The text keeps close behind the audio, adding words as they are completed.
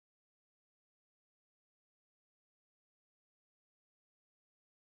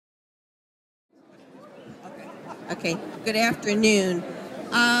Okay, good afternoon.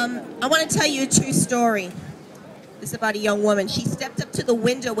 I want to tell you a true story. This is about a young woman. She stepped up to the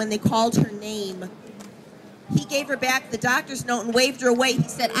window when they called her name. He gave her back the doctor's note and waved her away. He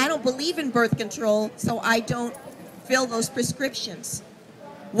said, I don't believe in birth control, so I don't fill those prescriptions.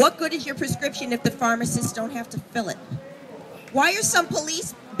 What good is your prescription if the pharmacists don't have to fill it? Why are some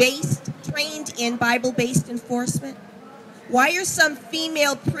police trained in Bible-based enforcement? Why are some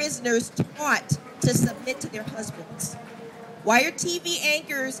female prisoners taught to submit to their husbands? Why are TV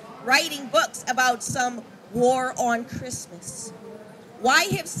anchors writing books about some war on Christmas? Why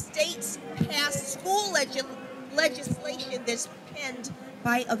have states passed school legislation that's penned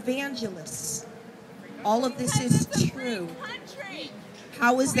by evangelists? All of this is true.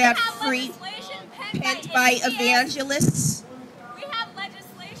 How is that free? Penned by evangelists? We have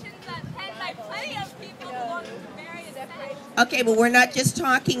legislation that's penned by plenty of people belonging to various sects. Okay, but we're not just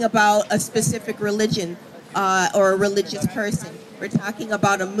talking about a specific religion or a religious person. We're talking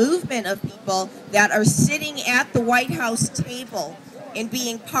about a movement of people that are sitting at the White House table and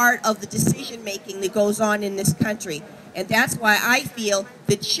being part of the decision-making that goes on in this country. And that's why I feel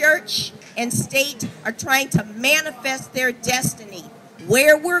the church and state are trying to manifest their destiny.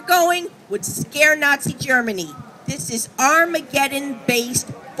 Where we're going would scare Nazi Germany. This is Armageddon-based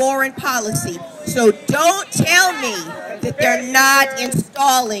foreign policy. So don't tell me that they're not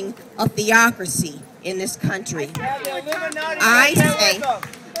installing a theocracy in this country. I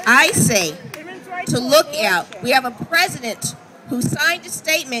say to look at, we have a president who signed a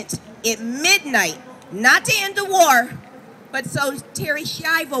statement at midnight, not to end the war, but so Terry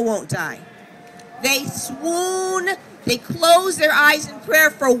Schiavo won't die. They swoon, they close their eyes in prayer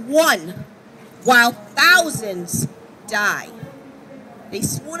for one, while thousands die. They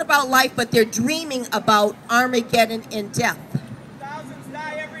swoon about life, but they're dreaming about Armageddon and death. Thousands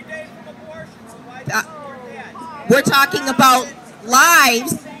die every day from abortion, so why do you support that? We're talking about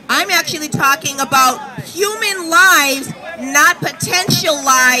lives. I'm actually talking about human lives, not potential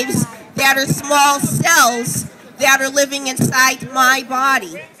lives that are small cells that are living inside my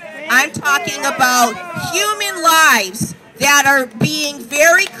body. I'm talking about human lives that are being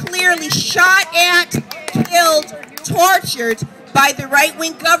very clearly shot at, killed, tortured by the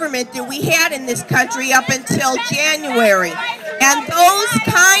right-wing government that we had in this country up until January. And those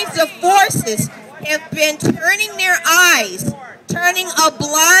kinds of forces have been turning their eyes, turning a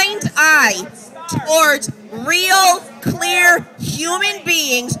blind eye towards real, clear human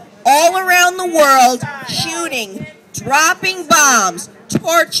beings all around the world, shooting, dropping bombs,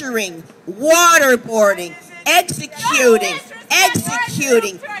 torturing, waterboarding, executing,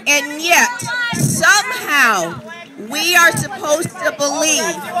 and yet somehow we are supposed to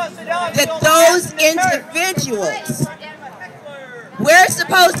believe that those individuals, we're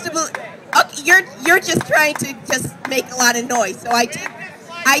supposed to believe, okay, you're just trying to just make a lot of noise, so I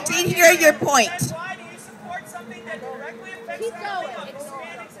did hear your point. Why do you support something that directly affects the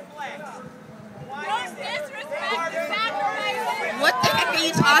Hispanics and blacks? Why is that? What the heck are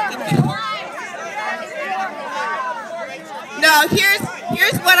you talking about? No,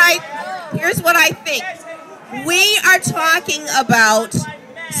 here's what I think. We are talking about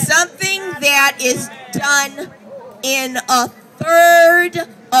something that is done in a third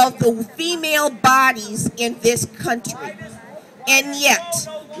of the female bodies in this country. And yet,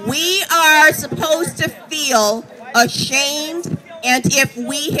 we are supposed to feel ashamed, and if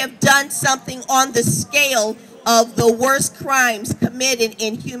we have done something on the scale of the worst crimes committed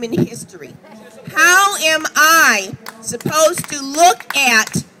in human history. How am I supposed to look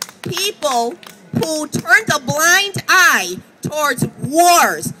at people who turned a blind eye towards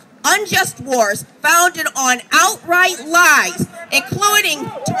wars, unjust wars, founded on outright lies, including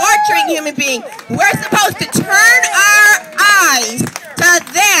torturing human beings? We're supposed to turn our eyes to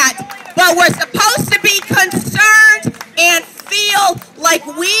that, but we're supposed to be concerned and feel like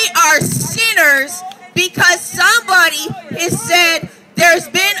we are sinners because somebody has said there's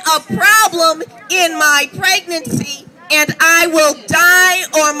been a problem in my pregnancy and I will die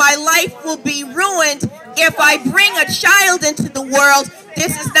or my life will be ruined if I bring a child into the world.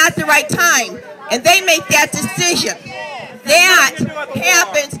 This is not the right time. And they make that decision. That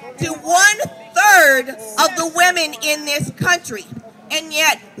happens to 1/3 of the women in this country. And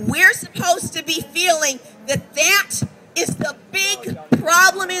yet we're supposed to be feeling that that is the big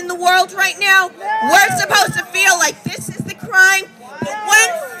problem in the world right now. We're supposed to feel like this is the crime. But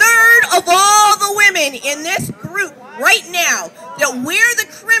 1/3 of all the women in this group right now, that we're the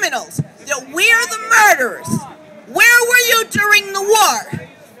criminals, that we're the murderers. Where were you during the war?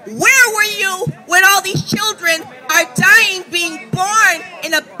 Where were you when all these children are dying, being born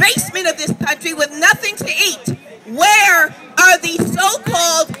in a basement of this country with nothing to eat? have these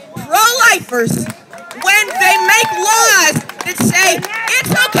so-called pro-lifers, when they make laws that say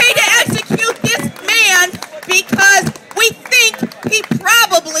it's okay to execute this man because we think he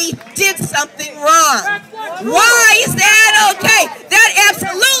probably did something wrong. Why is that okay? That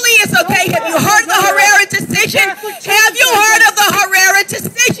absolutely is okay. Have you heard of the Herrera decision? Have you heard of the Herrera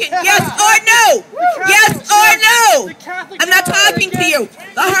decision? Yes or no? Yes or no? I'm not talking to you.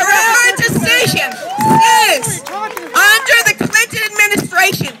 The Herrera decision says, under the Clinton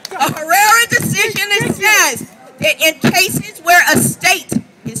administration, the Herrera decision says that in cases where a state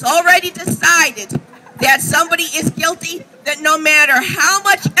has already decided that somebody is guilty, that no matter how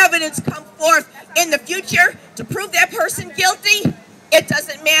much evidence comes forth in the future to prove that person guilty, it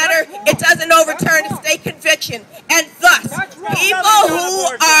doesn't matter. It doesn't overturn a state conviction. And thus, people who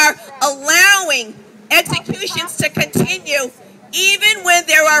are allowing executions to continue, even when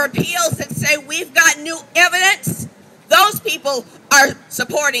there are appeals that say we've got new evidence, those people are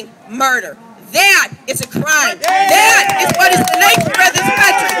supporting murder. That is a crime. That is what is the nature of this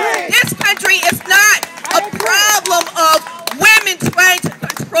country. This country is not a problem of women trying to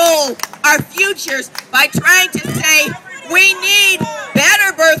control our futures by trying to say we need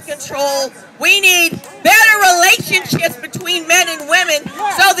better birth control, we need better relationships between men and women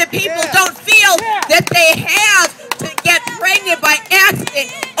so that people don't feel that they have to get pregnant by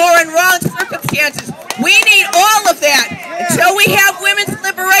accident or in wrong circumstances. We need all of that. Until we have women's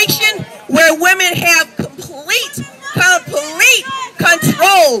liberation, where women have complete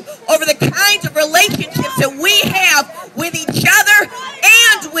control over the kinds of relationships that we have with each other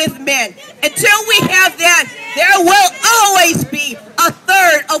and with men. Until we have that, there will always be a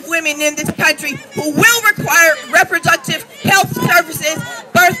third of women in this country who will require reproductive health services,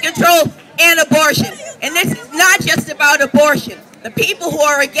 birth control, and abortion. And this is not just about abortion. The people who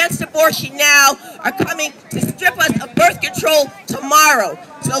are against abortion now are coming to strip us of birth control tomorrow.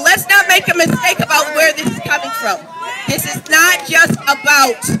 So let's not make a mistake about where this is coming from. This is not just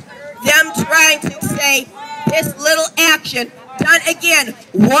about them trying to say this little action done again.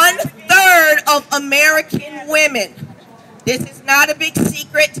 1/3 of American women. This is not a big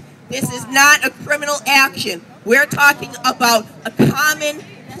secret. This is not a criminal action. We're talking about a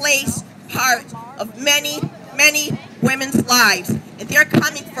commonplace part of many women's lives. And they're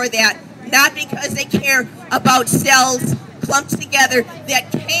coming for that, not because they care about cells clumped together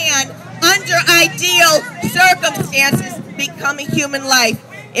that can, under ideal circumstances, become a human life.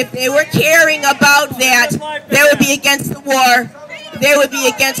 If they were caring about that, they would be against the war. They would be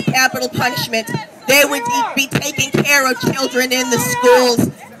against capital punishment. They would be taking care of children in the schools.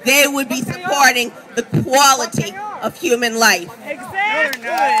 They would be supporting the quality of human life. Exactly.